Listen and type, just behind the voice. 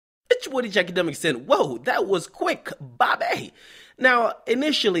what each academic said. Whoa, that was quick, Bobby. Now,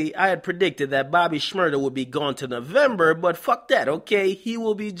 initially, I had predicted that Bobby Shmurda would be gone to November, but fuck that, okay? He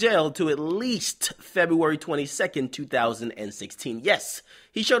will be jailed to at least February 22nd, 2016. Yes,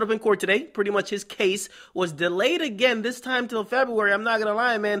 he showed up in court today. Pretty much his case was delayed again, this time till February. I'm not gonna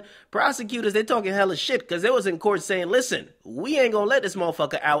lie, man. Prosecutors, they talking hella shit, because they was in court saying, listen, we ain't gonna let this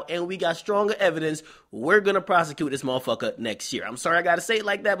motherfucker out, and we got stronger evidence. We're gonna prosecute this motherfucker next year. I'm sorry I gotta say it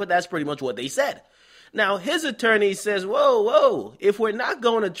like that, but that's pretty much what they said. Now, his attorney says, whoa, if we're not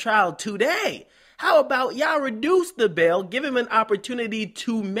going to trial today, how about y'all reduce the bail, give him an opportunity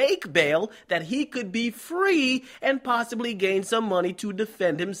to make bail that he could be free and possibly gain some money to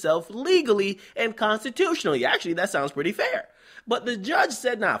defend himself legally and constitutionally. Actually, that sounds pretty fair. But the judge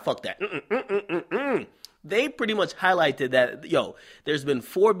said, nah, fuck that. They pretty much highlighted that, there's been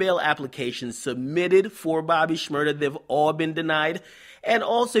 4 bail applications submitted for Bobby Shmurda. They've all been denied. And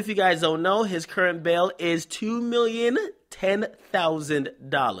also, if you guys don't know, his current bail is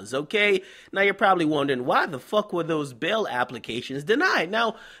 $2,010,000, okay? Now, you're probably wondering, why the fuck were those bail applications denied?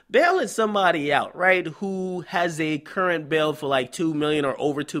 Now, bailing somebody out, right, who has a current bail for like $2 million or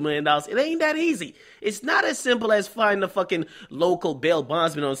over $2 million, it ain't that easy. It's not as simple as finding a fucking local bail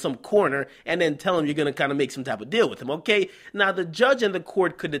bondsman on some corner and then tell him you're going to kind of make some type of deal with him, okay? Now, the judge and the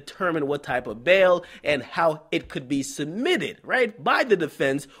court could determine what type of bail and how it could be submitted, right, by the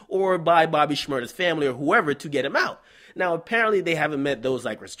defense or by Bobby Shmurda's family or whoever to get him out. Now, apparently they haven't met those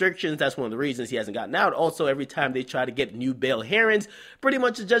restrictions. That's one of the reasons he hasn't gotten out. Also, every time they try to get new bail hearings, pretty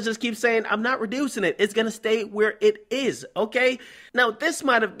much the judge just keeps saying, I'm not reducing it. It's going to stay where it is, okay? Now, this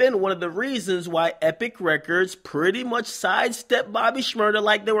might have been one of the reasons why Epic Records pretty much sidestepped Bobby Shmurda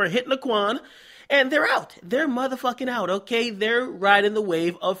like they were hitting a Quan. And they're out. They're motherfucking out, okay? They're riding the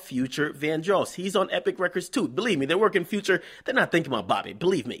wave of Future Vandross. He's on Epic Records too. Believe me, they're working Future. They're not thinking about Bobby.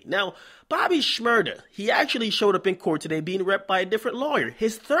 Believe me. Now, Bobby Shmurda, he actually showed up in court today being repped by a different lawyer.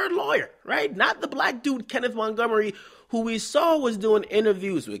 His third lawyer, right? Not the black dude, Kenneth Montgomery, who we saw was doing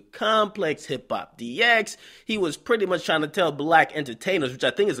interviews with Complex, Hip Hop DX. He was pretty much trying to tell black entertainers, which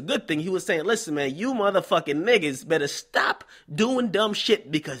I think is a good thing. He was saying, listen, man, you motherfucking niggas better stop doing dumb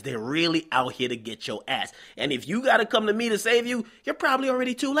shit because they're really out here to get your ass. And if you got to come to me to save you, you're probably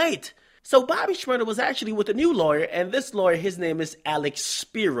already too late. So Bobby Shmurda was actually with a new lawyer, and this lawyer, his name is Alex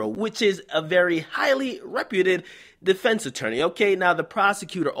Spiro, which is a very highly reputed defense attorney. Okay, now the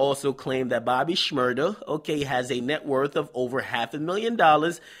prosecutor also claimed that Bobby Shmurda, okay, has a net worth of over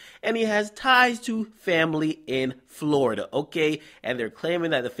 $500,000, and he has ties to family in Florida, okay? And they're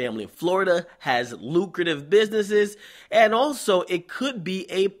claiming that the family in Florida has lucrative businesses, and also it could be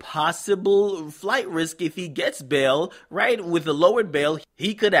a possible flight risk if he gets bail, right? With a lowered bail,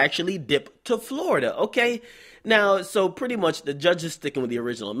 he could actually dip to Florida, okay? Now, so pretty much the judge is sticking with the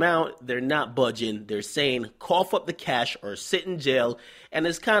original amount. They're not budging. They're saying cough up the cash or sit in jail. And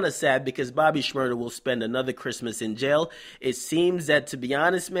it's kind of sad because Bobby Shmurda will spend another Christmas in jail. It seems that, to be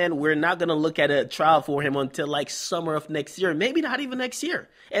honest, man, we're not going to look at a trial for him until like summer of next year. Maybe not even next year.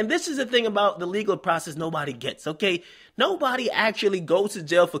 And this is the thing about the legal process nobody gets, okay? Nobody actually goes to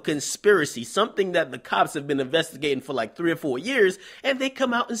jail for conspiracy, something that the cops have been investigating for like 3 or 4 years, and they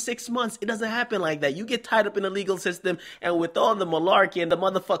come out in 6 months. It doesn't happen like that. You get tied up in the legal system, and with all the malarkey and the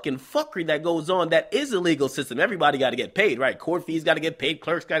motherfucking fuckery that goes on, that is the legal system. Everybody got to get paid, right? Court fees got to get paid,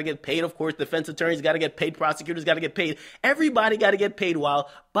 clerks got to get paid, of course, defense attorneys got to get paid, prosecutors got to get paid. Everybody got to get paid while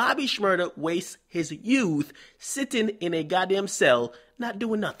Bobby Shmurda wastes his youth sitting in a goddamn cell, not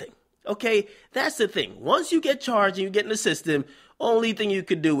doing nothing. Okay, that's the thing. Once you get charged and you get in the system, only thing you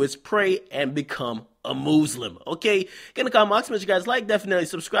could do is pray and become a Muslim. Okay, gonna comment box, make you guys like, definitely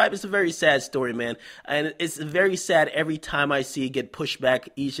subscribe. It's a very sad story, man, and it's very sad every time I see it get pushed back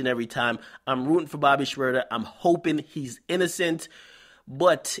each and every time. I'm rooting for Bobby Shmurda. I'm hoping he's innocent,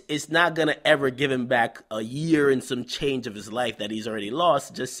 but it's not gonna ever give him back a year and some change of his life that he's already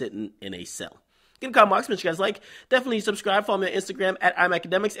lost just sitting in a cell. Get a comment box, make you guys like, definitely subscribe, follow me on Instagram at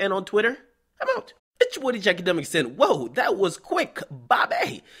Akademiks, and on Twitter. I'm out. It's what each academic said. Whoa, that was quick,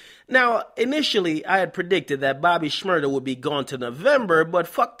 Bobby. Now, initially, I had predicted that Bobby Shmurda would be gone to November, but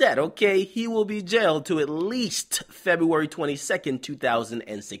fuck that, okay? He will be jailed to at least February 22nd,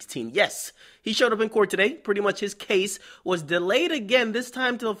 2016. Yes, he showed up in court today. Pretty much his case was delayed again, this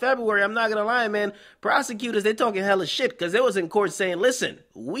time till February. I'm not gonna lie, man. Prosecutors, they talking hella shit because they was in court saying, listen,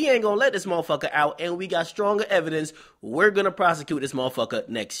 we ain't gonna let this motherfucker out, and we got stronger evidence. We're gonna prosecute this motherfucker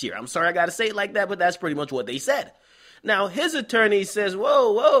next year. I'm sorry I gotta say it like that, but that's pretty much what they said. Now, his attorney says,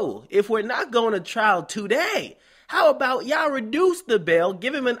 whoa, if we're not going to trial today, How about y'all reduce the bail,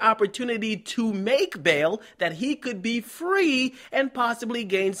 give him an opportunity to make bail that he could be free and possibly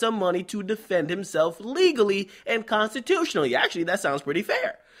gain some money to defend himself legally and constitutionally. Actually, that sounds pretty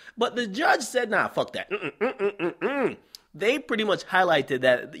fair. But the judge said, nah, fuck that. They pretty much highlighted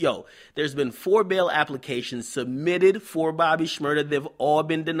that, there's been 4 bail applications submitted for Bobby Shmurda. They've all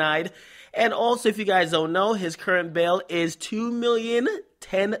been denied. And also, if you guys don't know, his current bail is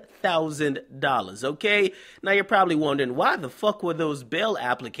 $2,010,000, okay? Now, you're probably wondering, why the fuck were those bail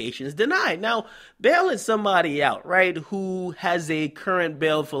applications denied? Now, bailing somebody out, right, who has a current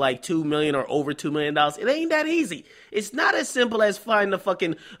bail for like $2 million or over $2 million, it ain't that easy. It's not as simple as finding a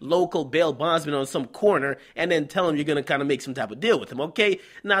fucking local bail bondsman on some corner and then tell him you're going to kind of make some type of deal with him, okay?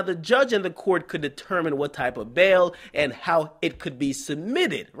 Now, the judge and the court could determine what type of bail and how it could be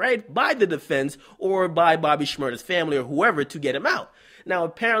submitted, right, by the defense or by Bobby Shmurda's family or whoever to get him out. Now,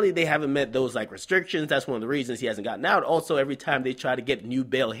 apparently they haven't met those restrictions. That's one of the reasons he hasn't gotten out. Also, every time they try to get new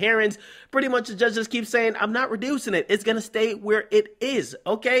bail hearings, pretty much the judge just keeps saying, I'm not reducing it. It's going to stay where it is,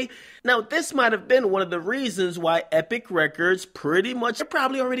 okay? Now, this might have been one of the reasons why Epic Records pretty much are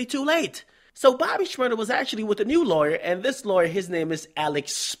probably already too late. So Bobby Shmurda was actually with a new lawyer, and this lawyer, his name is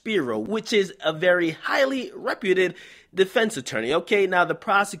Alex Spiro, which is a very highly reputed defense attorney. Okay, now the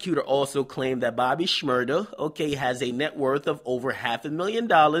prosecutor also claimed that Bobby Shmurda, has a net worth of over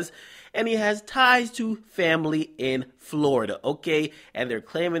 $500,000, and he has ties to family in Florida, okay? And they're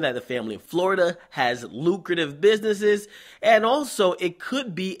claiming that the family in Florida has lucrative businesses, and also it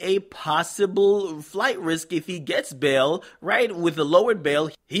could be a possible flight risk if he gets bail, right? With a lowered bail,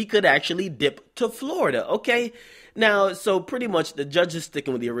 he could actually dip to Florida, okay? Now, so pretty much the judge is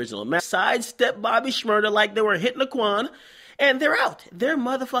sticking with the original amount. Sidestep Bobby Shmurda like they were hitting a Quan, and they're out. They're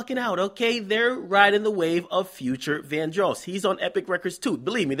motherfucking out, okay? They're riding the wave of Future Vandross. He's on Epic Records too.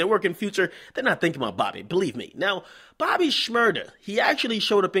 Believe me, they're working Future. They're not thinking about Bobby. Believe me. Now, Bobby Shmurda, he actually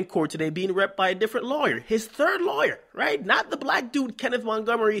showed up in court today being repped by a different lawyer. His third lawyer, right? Not the black dude, Kenneth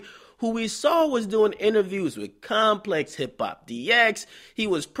Montgomery, who we saw was doing interviews with Complex, Hip Hop DX. He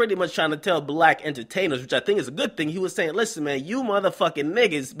was pretty much trying to tell black entertainers, which I think is a good thing. He was saying, listen, man, you motherfucking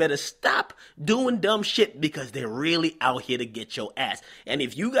niggas better stop doing dumb shit because they're really out here to get your ass. And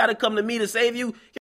if you got to come to me to save you,